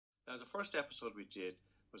Now, the first episode we did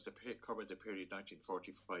was covered the period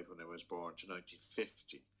 1945 when I was born to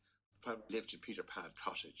 1950. I lived in Peter Pan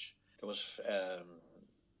Cottage. There was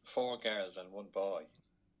 4 girls and 1 boy.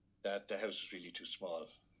 The house was really too small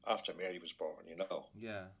after Mary was born, you know.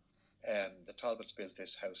 Yeah. The Talbots built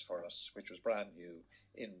this house for us, which was brand new,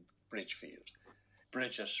 in Bridgefield.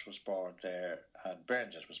 Bridget was born there, and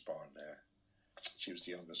Bernadette was born there. She was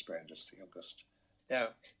the youngest, Bernadette, the youngest. Now,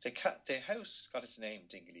 the house got its name,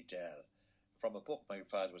 Dingley Dell, from a book my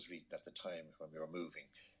father was reading at the time when we were moving,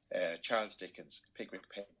 Charles Dickens' Pickwick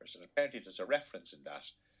Papers. And apparently there's a reference in that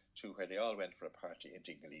to where they all went for a party in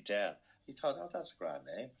Dingley Dell. He thought, oh, that's a grand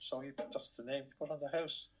name. So that's the name he put on the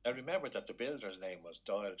house. I remember that the builder's name was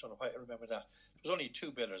Doyle. I don't know why I remember that. There was only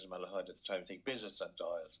 2 builders in Malahide at the time, I think, Bissett's and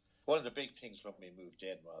Doyle's. One of the big things when we moved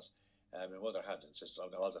in was my mother had insisted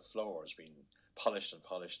on all the floors being polished. And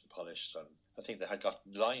I think they had got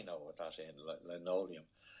lino at that end, linoleum.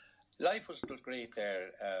 Life was great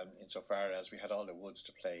there insofar as we had all the woods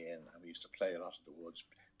to play in, and we used to play a lot in the woods,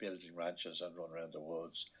 building ranches and run around the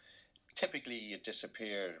woods. Typically, you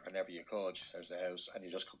disappear whenever you could out of the house, and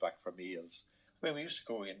you just come back for meals. I mean, we used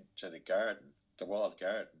to go into the garden, the walled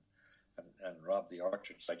garden, and rob the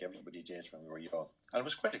orchards like everybody did when we were young. And it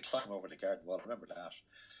was quite a climb over the garden wall, I remember that.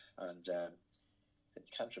 And I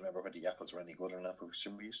can't remember whether the apples were any good or not, but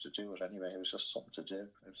we used to do it anyway. It was just something to do.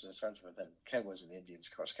 It was a sort of then cowboys and Indians,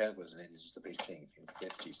 of course. Cowboys and Indians was the big thing in the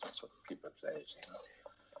 50s. That's what people played, you know,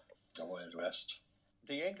 the Wild West.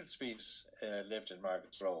 The Inglesbys lived in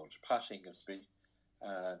Margaret's Road. Pat Inglesby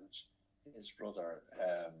and his brother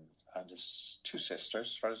and his 2 sisters,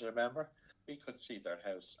 as far as I remember. We could see their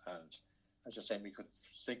house, and as you're saying, we could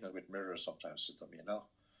signal with mirrors sometimes to them, you know.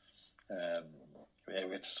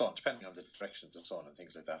 With the sun, depending on the direction of the sun and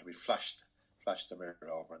things like that, we flashed the mirror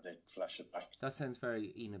over and they'd flash it back. That sounds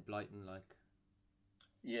very Enid Blyton-like.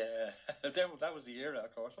 Yeah, that was the era,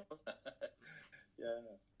 of course. Yeah.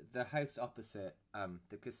 The house opposite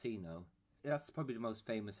the casino, that's probably the most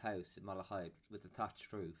famous house in Malahide with the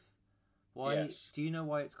thatched roof. Why? Yes. Do you know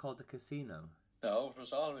why it's called the casino? No, it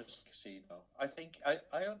was always a casino. I think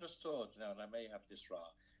I understood now, and I may have this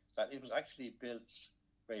wrong, that it was actually built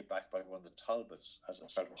way back by one of the Talbots as a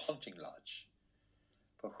sort of hunting lodge.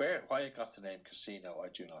 But why it got the name casino, I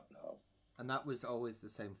do not know. And that was always the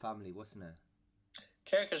same family, wasn't it?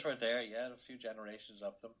 Quakers were there, yeah, a few generations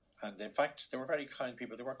of them. And in fact, they were very kind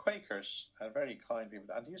people. They were Quakers and very kind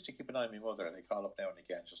people. And they used to keep an eye on my mother, and they call up now and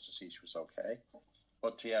again just to see she was okay.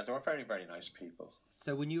 But yeah, they were very, very nice people.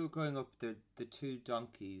 So when you were growing up, the 2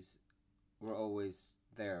 donkeys were always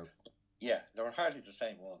there? Yeah, they were hardly the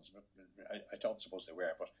same ones, but I don't suppose they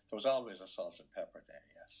were. But there was always a salt and pepper there,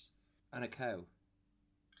 yes. And a cow?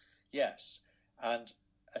 Yes. And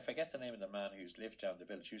I forget the name of the man who's lived down the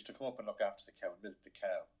village. He used to come up and look after the cow and milk the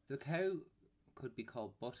cow. The cow could be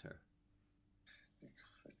called Butter.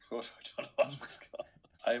 It could, I don't know what it was called.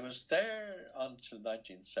 I was there until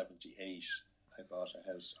 1978. I bought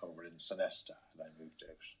a house over in Sonesta and I moved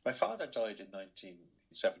out. My father died in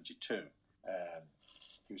 1972.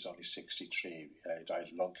 He was only 63. He died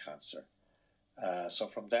of lung cancer. So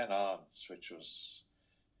from then on, which was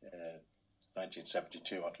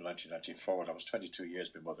 1972 until 1994, that was 22 years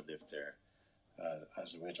my mother lived there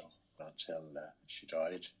as a widow until she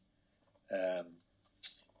died.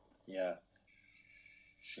 Yeah,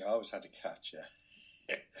 she always had a cat, yeah.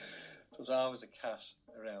 There was always a cat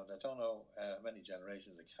around. I don't know how many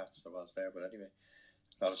generations of cats there was there, but anyway,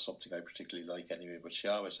 not something I particularly like anyway, but she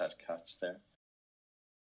always had cats there.